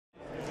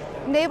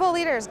Naval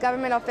leaders,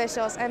 government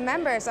officials, and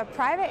members of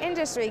private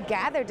industry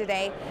gathered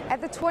today at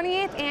the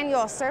 28th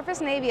Annual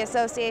Surface Navy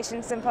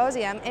Association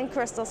Symposium in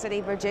Crystal City,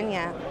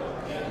 Virginia.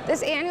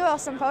 This annual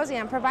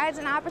symposium provides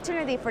an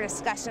opportunity for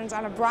discussions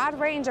on a broad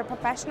range of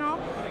professional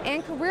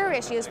and career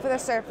issues for the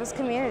surface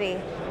community.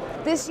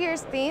 This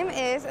year's theme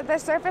is the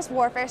Surface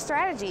Warfare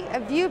Strategy, a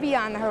view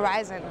beyond the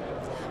horizon.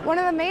 One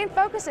of the main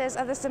focuses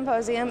of the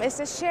symposium is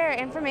to share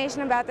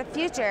information about the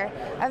future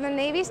of the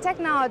Navy's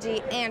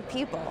technology and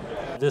people.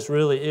 This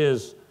really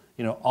is,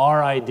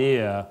 our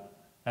idea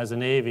as a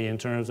Navy in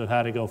terms of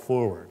how to go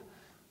forward.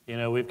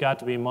 We've got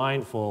to be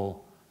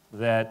mindful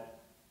that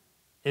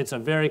it's a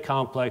very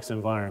complex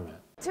environment.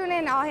 Tune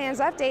in to All Hands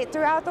Update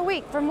throughout the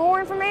week for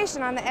more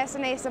information on the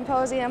SNA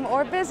Symposium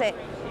or visit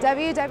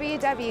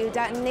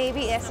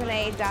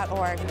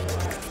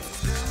www.navysna.org.